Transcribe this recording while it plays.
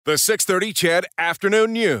The 6:30 CHED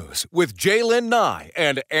Afternoon News with Jaylen Nye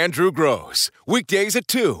and Andrew Gross. Weekdays at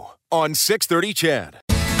 2 on 6:30 CHED.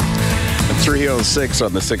 3:06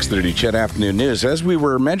 on the 6:30 CHED Afternoon News. As we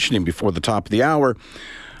were mentioning before the top of the hour,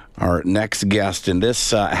 our next guest in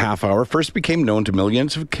this half hour first became known to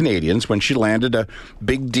millions of Canadians when she landed a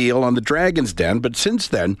big deal on the Dragon's Den, but since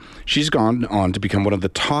then, she's gone on to become one of the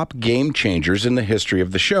top game changers in the history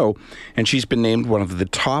of the show, and she's been named one of the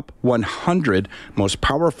top 100 most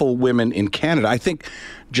powerful women in Canada. I think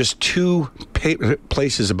just two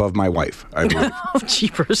places above my wife, I believe. Oh,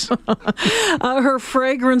 jeepers. Her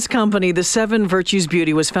fragrance company, the Seven Virtues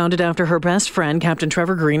Beauty, was founded after her best friend, Captain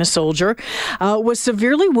Trevor Green, a soldier, was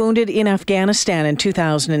severely wounded in Afghanistan in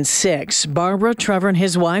 2006. Barbara, Trevor, and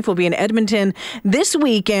his wife will be in Edmonton this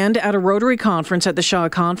weekend at a Rotary conference at the Shaw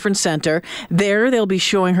Conference Centre. There, they'll be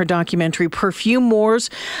showing her documentary, Perfume Wars,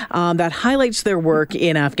 that highlights their work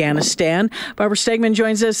in Afghanistan. Barbara Stegman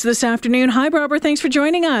joins us this afternoon. Hi, Barbara. Thanks for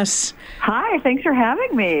joining us. Hi, thanks for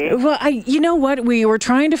having me. Well, you know what? We were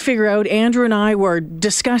trying to figure out, Andrew and I were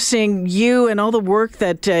discussing you and all the work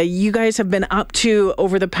that you guys have been up to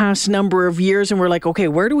over the past number of years, and we're like, okay,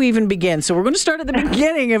 where do we even begin? So we're going to start at the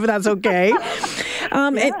beginning, if that's okay.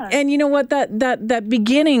 Yeah. And you know what? That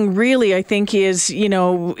beginning really, I think, is,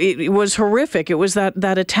 it was horrific. It was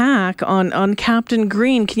that attack on Captain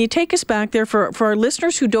Green. Can you take us back there for our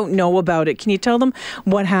listeners who don't know about it? Can you tell them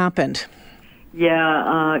what happened?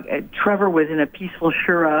 Yeah, Trevor was in a peaceful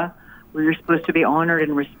shura where you're supposed to be honored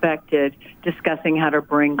and respected, discussing how to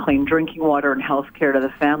bring clean drinking water and health care to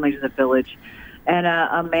the families of the village. And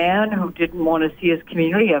a man who didn't want to see his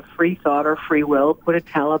community have free thought or free will put a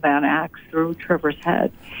Taliban axe through Trevor's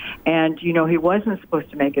head. And, he wasn't supposed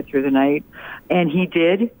to make it through the night. And he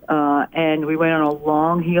did. And we went on a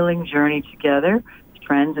long healing journey together,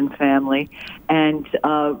 friends and family. And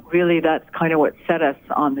really that's kind of what set us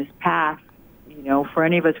on this path. For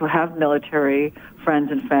any of us who have military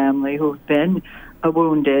friends and family who've been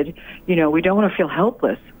wounded, we don't want to feel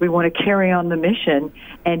helpless. We want to carry on the mission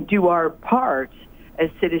and do our part as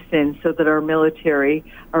citizens so that our military,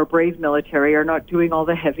 our brave military, are not doing all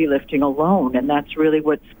the heavy lifting alone. And that's really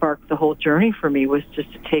what sparked the whole journey for me, was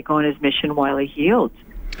just to take on his mission while he healed.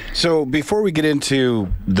 So before we get into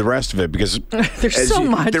the rest of it, because there's so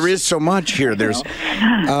much. There is so much here. There's,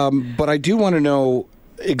 but I do want to know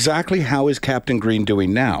exactly how is Captain Green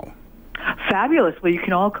doing now? Fabulous. Well, you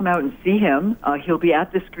can all come out and see him. He'll be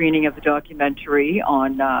at the screening of the documentary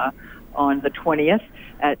on the 20th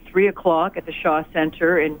at 3 o'clock at the Shaw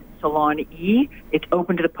Centre in Salon E. It's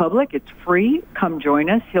open to the public. It's free. Come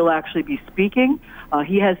join us. He'll actually be speaking.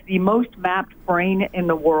 He has the most mapped brain in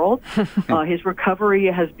the world. His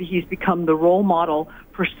recovery he's become the role model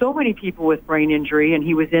for so many people with brain injury, and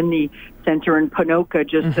he was in the center in Ponoka,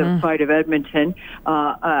 just outside of Edmonton,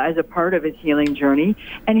 as a part of his healing journey.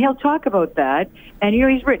 And he'll talk about that. And,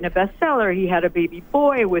 he's written a bestseller. He had a baby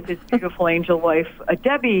boy with his beautiful angel wife,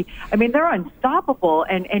 Debbie. I mean, they're unstoppable.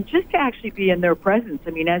 And just to actually be in their presence,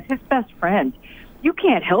 as his best friend, you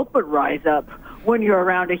can't help but rise up when you're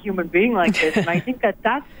around a human being like this. And I think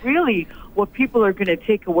that's really what people are going to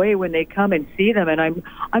take away when they come and see them. And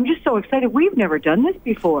I'm just so excited. We've never done this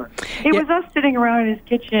before. It was us sitting around in his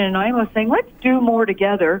kitchen, and I was saying, let's do more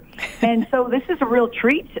together. And so this is a real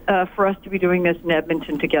treat for us to be doing this in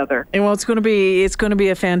Edmonton together. And well, it's going to be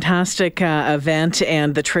a fantastic event,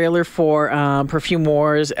 and the trailer for Perfume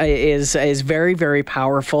Wars is very, very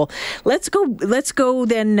powerful. Let's go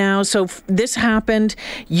then now. So this happened.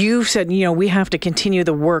 You said, we have to continue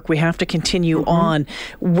the work. We have to continue on.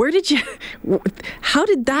 How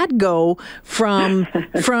did that go from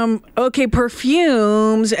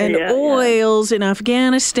perfumes and oils in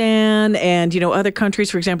Afghanistan and other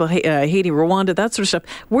countries, for example, Haiti, Rwanda, that sort of stuff?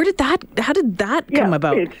 How did that come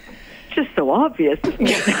about? It's just so obvious, isn't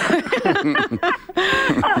it?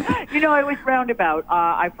 It was roundabout.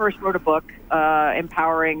 I first wrote a book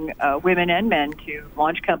empowering women and men to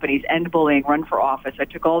launch companies, end bullying, run for office. I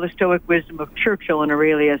took all the stoic wisdom of Churchill and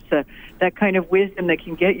Aurelius, that kind of wisdom that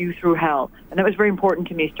can get you through hell. And that was very important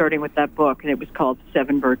to me, starting with that book, and it was called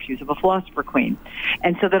Seven Virtues of a Philosopher Queen.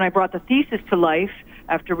 And so then I brought the thesis to life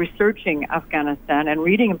after researching Afghanistan and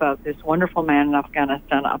reading about this wonderful man in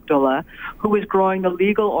Afghanistan, Abdullah, who was growing the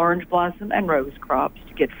legal orange blossom and rose crops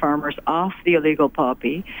to get farmers off the illegal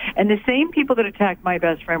poppy. And the same people that attacked my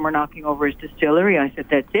best friend were knocking over his distillery. I said,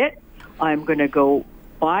 that's it. I'm going to go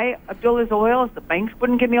buy Abdullah's oils. The banks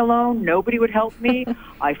wouldn't give me a loan. Nobody would help me.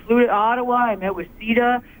 I flew to Ottawa. I met with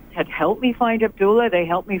CETA, had helped me find Abdullah. They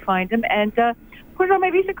helped me find him. And put it on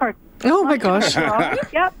my Visa card. Oh, my gosh.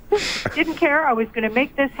 Yep. Didn't care. I was going to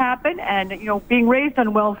make this happen. And, being raised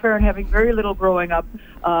on welfare and having very little growing up,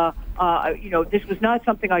 this was not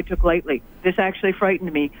something I took lightly. This actually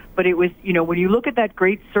frightened me. But it was, when you look at that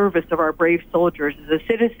great service of our brave soldiers as a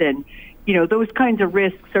citizen, those kinds of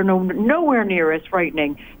risks are nowhere near as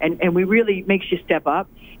frightening. And we really makes you step up.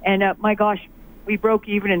 And, my gosh, we broke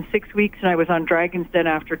even in 6 weeks, and I was on Dragon's Den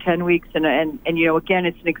after 10 weeks. And again,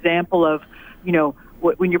 it's an example of,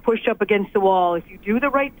 when you're pushed up against the wall, if you do the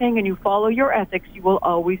right thing and you follow your ethics, you will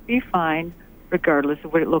always be fine, regardless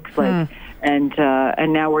of what it looks like. And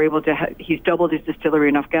now we're able to. He's doubled his distillery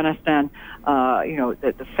in Afghanistan.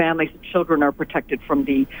 The families and children are protected from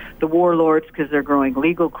the warlords because they're growing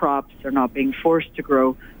legal crops. They're not being forced to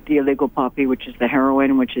grow the illegal poppy, which is the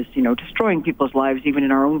heroin, which is destroying people's lives even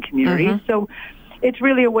in our own communities. So it's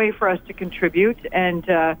really a way for us to contribute, and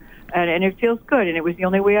it feels good. And it was the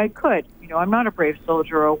only way I could. I'm not a brave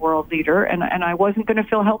soldier or a world leader, and I wasn't going to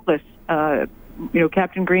feel helpless.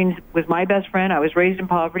 Captain Greens was my best friend. I was raised in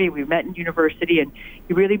poverty. We met in university, and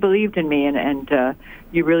he really believed in me, and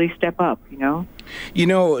you really step up,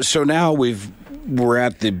 So now we're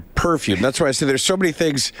at the perfume. That's why I say there's so many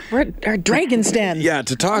things. We're at our Dragon's Den. Yeah,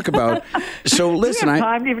 to talk about. So listen, we have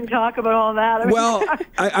time to even talk about all that.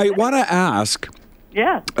 I want to ask.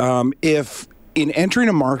 Yeah. If in entering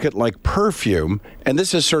a market like perfume, and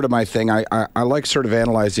this is sort of my thing, I like sort of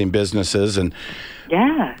analyzing businesses, and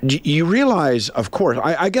you realize, of course,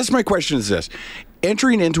 I guess my question is this.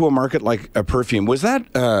 Entering into a market like a perfume, was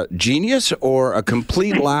that genius or a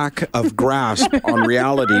complete lack of grasp on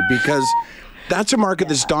reality? Because that's a market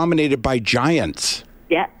that's dominated by giants.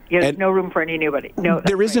 Yeah, there's no room for anybody. No,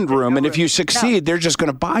 there isn't room, and if you succeed, they're just going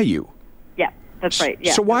to buy you. Yeah, that's right.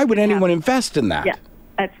 Yeah. So why would anyone invest in that? Yeah.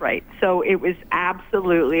 That's right. So it was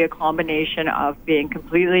absolutely a combination of being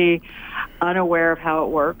completely unaware of how it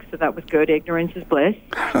works. So that was good. Ignorance is bliss.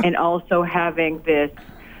 And also having this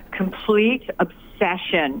complete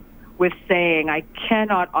obsession with saying, I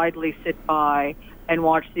cannot idly sit by and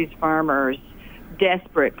watch these farmers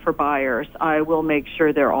desperate for buyers. I will make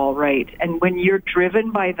sure they're all right. And when you're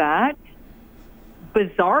driven by that,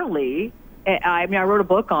 bizarrely, I wrote a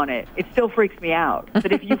book on it. It still freaks me out.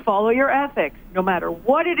 But if you follow your ethics, no matter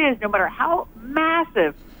what it is, no matter how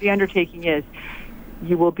massive the undertaking is,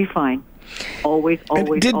 you will be fine. Always.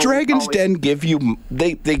 Did Dragon's Den give you?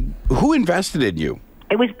 Who invested in you?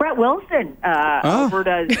 It was Brett Wilson.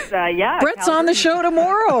 Alberta's, Brett's on the show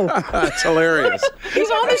tomorrow. That's hilarious.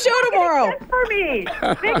 He's on the show tomorrow. That's for me.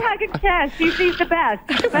 Big hug and kiss. He's the best.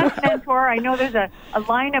 He's the best mentor. I know there's a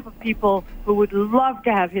lineup of people who would love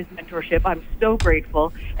to have his mentorship. I'm so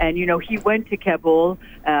grateful. And, he went to Kabul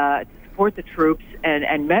to support the troops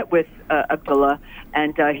and met with Abdullah.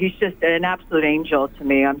 And he's just an absolute angel to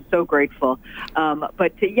me. I'm so grateful. And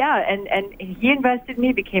he invested in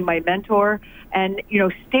me, became my mentor, and,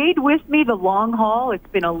 stayed with me the long haul. It's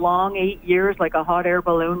been a long 8 years, like a hot air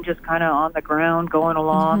balloon, just kind of on the ground, going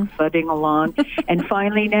along, thudding along. And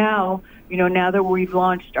finally now, now that we've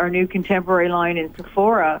launched our new contemporary line in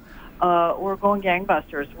Sephora, we're going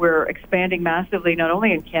gangbusters. We're expanding massively, not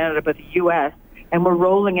only in Canada, but the U.S., and we're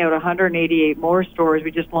rolling out 188 more stores.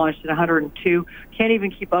 We just launched in 102. Can't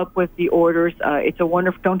even keep up with the orders. It's a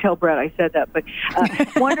wonderful, don't tell Brett I said that, but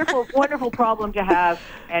wonderful problem to have.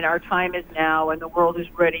 And our time is now, and the world is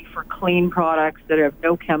ready for clean products that have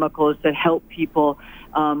no chemicals, that help people,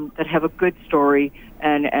 that have a good story,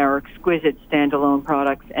 and are exquisite standalone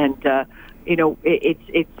products. And,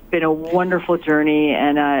 it's been a wonderful journry,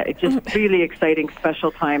 and it's just really exciting,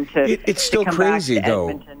 special time to. It's still come crazy, back to though.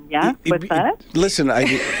 Edmonton. Yeah, what's that? Listen,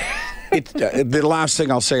 the last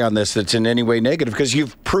thing I'll say on this that's in any way negative, because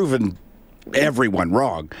you've proven everyone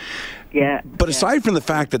wrong. Yeah. But aside from the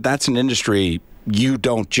fact that that's an industry you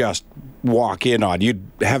don't just walk in on, you'd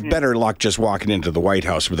have better luck just walking into the White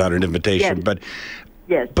House without an invitation.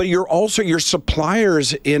 Yes. But you're also your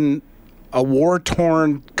suppliers in a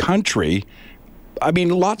war-torn country. I mean,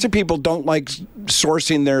 lots of people don't like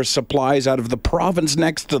sourcing their supplies out of the province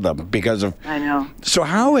next to them because of. I know. So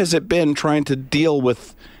how has it been trying to deal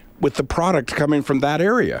with the product coming from that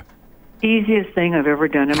area? Easiest thing I've ever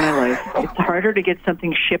done in my life. It's harder to get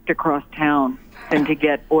something shipped across town than to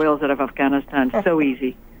get oils out of Afghanistan. So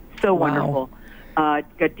easy, so wonderful.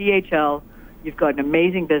 You've got DHL. You've got an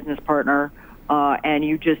amazing business partner. And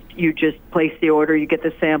you just place the order. You get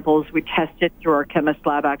the samples. We test it through our chemist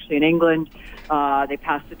lab, actually in England. They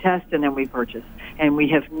pass the test, and then we purchase. And we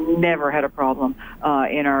have never had a problem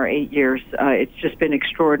in our 8 years. It's just been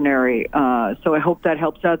extraordinary. So I hope that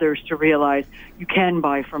helps others to realize you can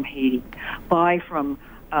buy from Haiti, buy from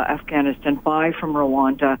Afghanistan, buy from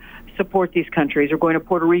Rwanda, support these countries. We're going to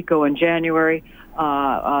Puerto Rico in January,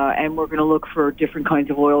 and we're going to look for different kinds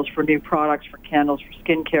of oils, for new products, for candles, for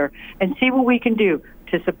skincare, and see what we can do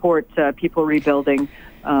to support people rebuilding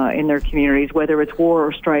in their communities, whether it's war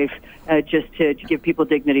or strife, just to give people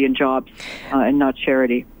dignity and jobs and not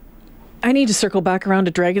charity. I need to circle back around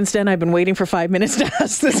to Dragon's Den. I've been waiting for 5 minutes to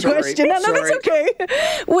ask this question. No, that's okay.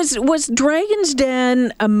 Was Dragon's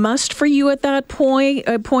Den a must for you at that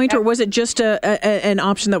point, or was it just an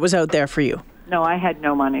option that was out there for you? No, I had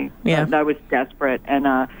no money. Yeah. I was desperate. And,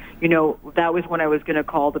 that was when I was going to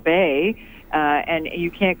call the Bay. And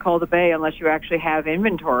you can't call the Bay unless you actually have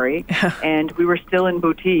inventory. And we were still in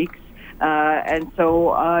boutiques. And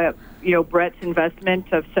so, Brett's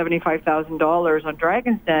investment of $75,000 on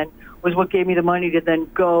Dragon's Den was what gave me the money to then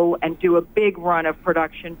go and do a big run of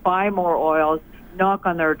production, buy more oils, knock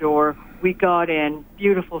on their door. We got in,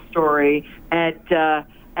 beautiful story, and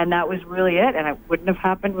that was really it. And it wouldn't have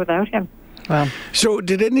happened without him. Wow. So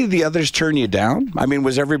did any of the others turn you down? I mean,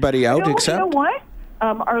 was everybody out except? You know what?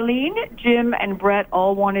 Arlene, Jim, and Brett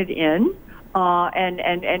all wanted in.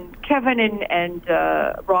 And Kevin and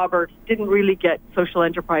Robert didn't really get social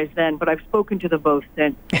enterprise then, but I've spoken to them both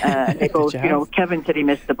since. They both, Kevin said he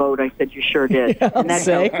missed the boat. I said, you sure did. And that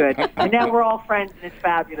felt good. And now we're all friends, and it's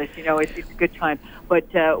fabulous. It's a good time. But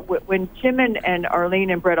when Jim and Arlene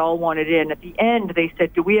and Brett all wanted in, at the end, they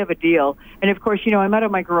said, do we have a deal? And, of course, I'm out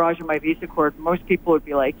of my garage in my Visa cord. Most people would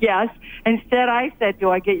be like, yes. Instead, I said, do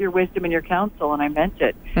I get your wisdom and your counsel? And I meant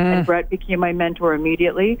it. And Brett became my mentor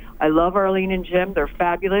immediately. I love Arlene and Jim. They're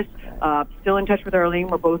fabulous. Still in touch with Arlene.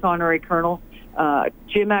 We're both honorary colonels.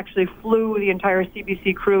 Jim actually flew the entire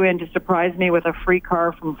CBC crew in to surprise me with a free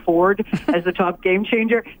car from Ford as the top game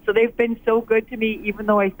changer. So they've been so good to me, even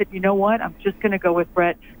though I said, you know what, I'm just going to go with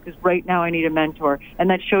Brett because right now I need a mentor. And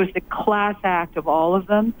that shows the class act of all of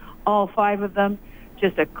them, all 5 of them,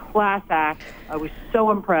 just a class act. I was so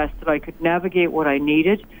impressed that I could navigate what I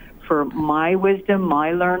needed for my wisdom,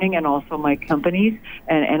 my learning, and also my companies.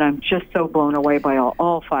 And I'm just so blown away by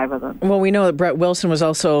all 5 of them. Well, we know that Brett Wilson was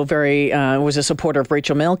also was a supporter of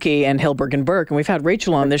Rachel Mielke and Hilberg and Burke. And we've had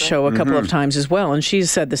Rachel on this show a couple of times as well. And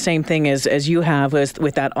she's said the same thing as you have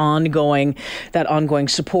with that ongoing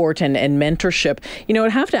support and mentorship. I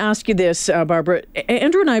have to ask you this, Barbara.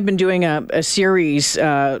 Andrew and I have been doing a series,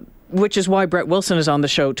 which is why Brett Wilson is on the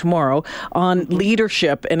show tomorrow, on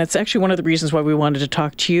leadership. And it's actually one of the reasons why we wanted to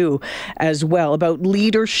talk to you as well about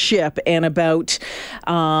leadership and about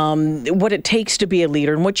what it takes to be a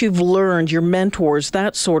leader and what you've learned, your mentors,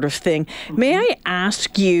 that sort of thing. May I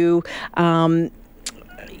ask you,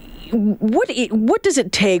 what does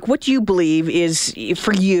it take? What do you believe is,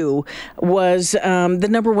 for you, was the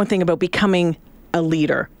number one thing about becoming a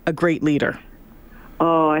leader, a great leader?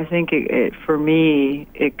 Oh, I think for me,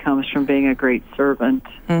 it comes from being a great servant.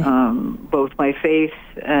 Both my faith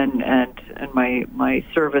and my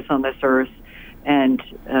service on this earth, and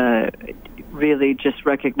really just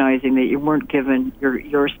recognizing that you weren't given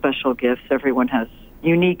your special gifts. Everyone has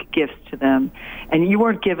unique gifts to them, and you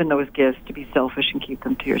weren't given those gifts to be selfish and keep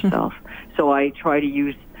them to yourself. So I try to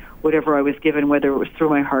use whatever I was given, whether it was through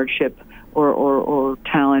my hardship or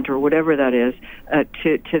talent or whatever that is,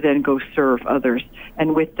 to then go serve others.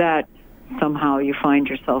 And with that, somehow you find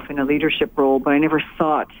yourself in a leadership role. But I never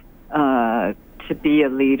thought to be a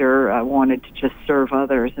leader. I wanted to just serve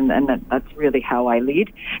others, and that's really how I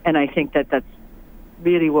lead. And I think that's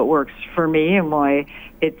really what works for me and why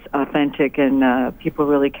it's authentic and people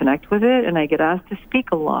really connect with it. And I get asked to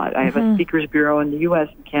speak a lot. I have a speakers bureau in the U.S.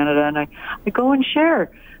 and Canada, and I go and share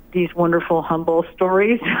these wonderful, humble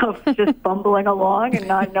stories of just bumbling along and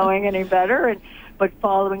not knowing any better, but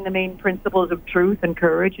following the main principles of truth and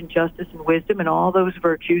courage and justice and wisdom and all those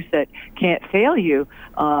virtues that can't fail you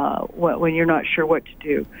when you're not sure what to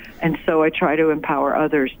do. And so I try to empower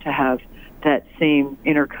others to have that same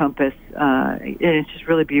inner compass, and it's just a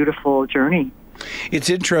really beautiful journey. It's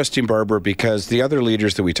interesting, Barbara, because the other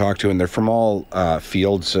leaders that we talk to, and they're from all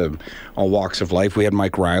fields, all walks of life. We had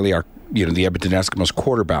Mike Riley, the Edmonton Eskimos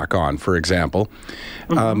quarterback, on, for example.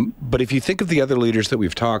 But if you think of the other leaders that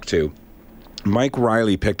we've talked to, Mike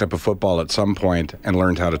Riley picked up a football at some point and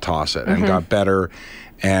learned how to toss it and got better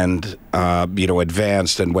and,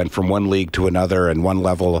 advanced and went from one league to another and one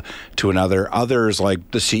level to another. Others, like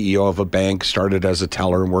the CEO of a bank, started as a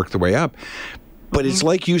teller and worked their way up. But it's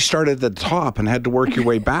like you started at the top and had to work your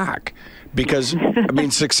way back because,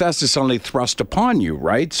 success is suddenly thrust upon you,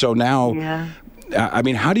 right? So now,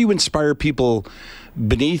 how do you inspire people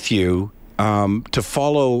beneath you to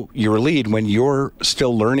follow your lead when you're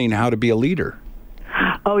still learning how to be a leader?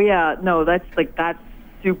 Oh, yeah. No, that's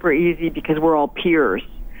super easy because we're all peers.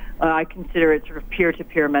 I consider it sort of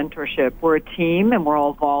peer-to-peer mentorship. We're a team, and we're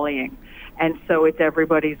all volleying. And so it's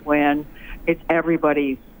everybody's win. It's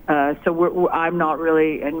everybody's. So I'm not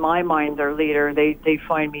really, in my mind, their leader. They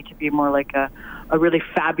find me to be more like a really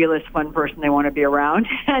fabulous, fun person they want to be around.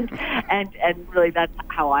 and really that's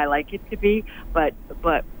how I like it to be. But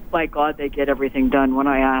by God, they get everything done when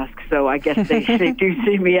I ask. So I guess they do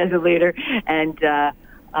see me as a leader. And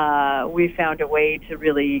we found a way to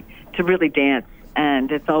really dance.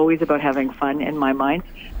 And it's always about having fun in my mind.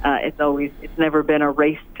 It's never been a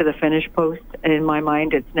race to the finish post in my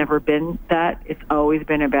mind. It's never been that. It's always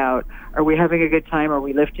been about, are we having a good time? Are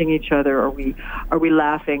we lifting each other? Are we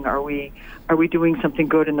laughing? Are we doing something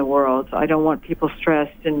good in the world? I don't want people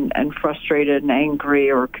stressed and frustrated and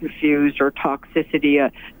angry or confused or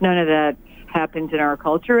toxicity. None of that happens in our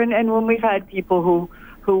culture. And when we've had people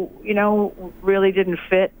who really didn't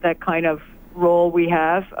fit that kind of role we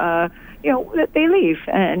have, they leave,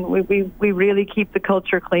 and we really keep the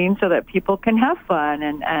culture clean so that people can have fun,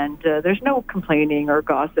 and there's no complaining or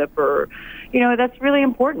gossip or, that's really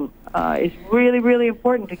important. It's really, really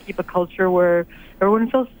important to keep a culture where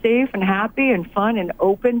everyone feels safe and happy and fun and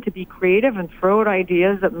open to be creative and throw out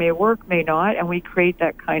ideas that may work, may not, and we create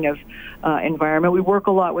that kind of environment. We work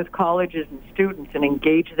a lot with colleges and students and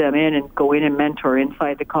engage them in and go in and mentor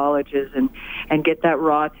inside the colleges and get that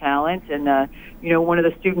raw talent. And, one of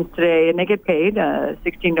the students today, and they get paid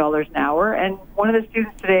 $16 an hour, and one of the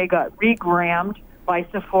students today got regrammed by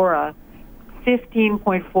Sephora,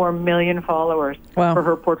 15.4 million followers for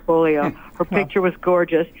her portfolio. Her picture was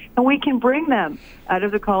gorgeous, and we can bring them out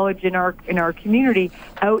of the college in our community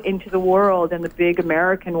out into the world and the big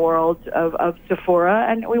American world of Sephora,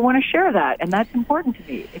 and we want to share that, and that's important to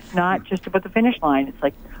me. It's not just about the finish line. It's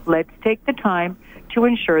like, let's take the time to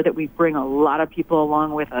ensure that we bring a lot of people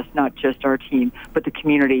along with us, not just our team, but the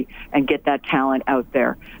community, and get that talent out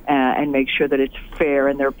there and make sure that it's fair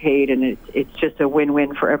and they're paid, and it's just a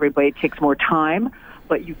win-win for everybody. It takes more time,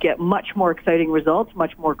 but you get much more exciting results,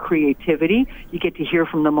 much more creativity. You get to hear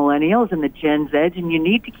from the millennials and the Gen Zs, and you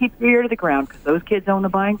need to keep your ear to the ground because those kids own the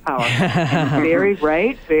buying power. And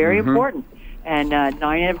very important. And 9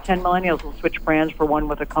 out of 10 millennials will switch brands for one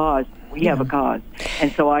with a cause. We have a cause.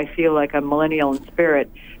 And so I feel like I'm millennial in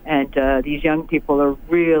spirit, and these young people are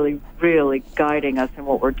really, really guiding us in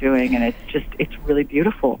what we're doing, and it's really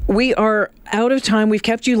beautiful. We are out of time. We've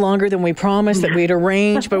kept you longer than we promised that we'd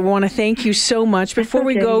arranged, but we want to thank you so much. Before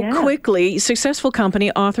we go, quickly, successful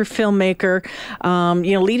company, author, filmmaker,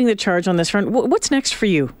 leading the charge on this front. What's next for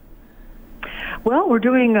you? Well, we're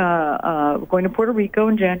doing going to Puerto Rico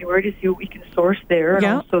in January to see what we can source there. And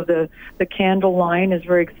also the candle line is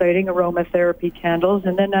very exciting, aromatherapy candles.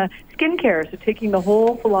 And then skincare, so taking the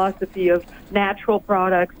whole philosophy of natural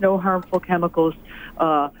products, no harmful chemicals,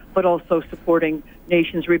 but also supporting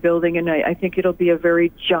nations rebuilding. And I think it'll be a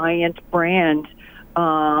very giant brand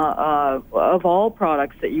of all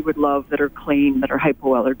products that you would love that are clean, that are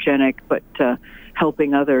hypoallergenic, but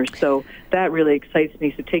helping others. So that really excites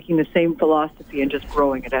me. So taking the same philosophy and just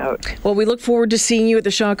growing it out. Well, we look forward to seeing you at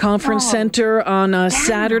the Shaw Conference Centre on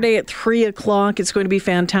Saturday at 3 o'clock. It's going to be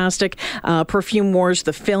fantastic. Perfume Wars,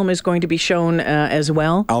 the film, is going to be shown as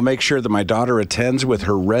well. I'll make sure that my daughter attends with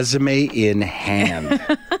her resume in hand.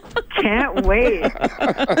 Can't wait.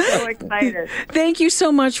 So excited. Thank you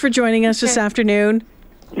so much for joining us this afternoon.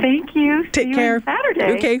 Thank you. Take care.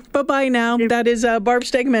 Saturday. Okay, bye-bye now. That is Barb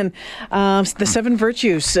Stegman, The Seven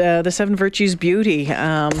Virtues Beauty.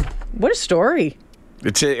 What a story.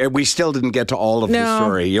 We still didn't get to all of the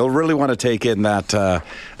story. You'll really want to take in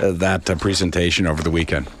that presentation over the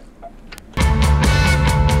weekend.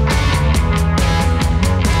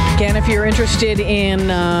 Again, if you're interested in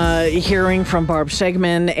hearing from Barb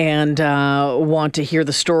Stegman and want to hear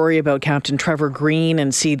the story about Captain Trevor Green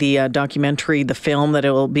and see the documentary, the film that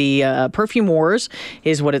it will be, Perfume Wars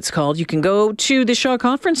is what it's called, you can go to the Shaw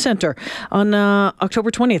Conference Centre on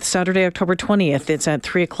October 20th, Saturday, October 20th. It's at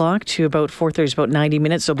 3 o'clock to about 4:30. It's about 90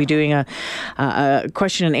 minutes. They'll be doing a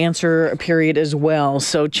question and answer period as well.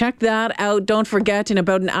 So check that out. Don't forget, in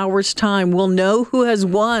about an hour's time, we'll know who has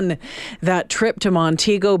won that trip to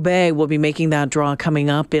Montego Bay. We'll be making that draw coming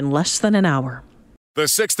up in less than an hour. The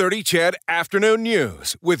 6:30 CHED Afternoon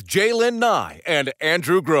News with Jaylen Nye and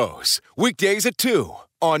Andrew Gross. Weekdays at 2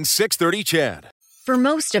 on 6:30 CHED. For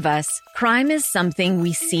most of us, crime is something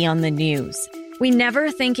we see on the news. We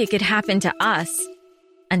never think it could happen to us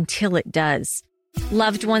until it does.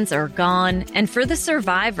 Loved ones are gone, and for the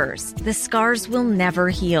survivors, the scars will never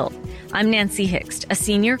heal. I'm Nancy Hixt, a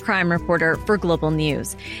senior crime reporter for Global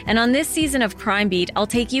News. And on this season of Crime Beat, I'll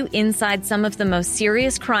take you inside some of the most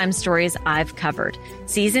serious crime stories I've covered.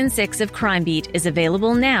 Season 6 of Crime Beat is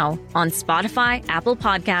available now on Spotify, Apple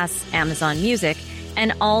Podcasts, Amazon Music,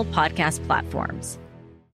 and all podcast platforms.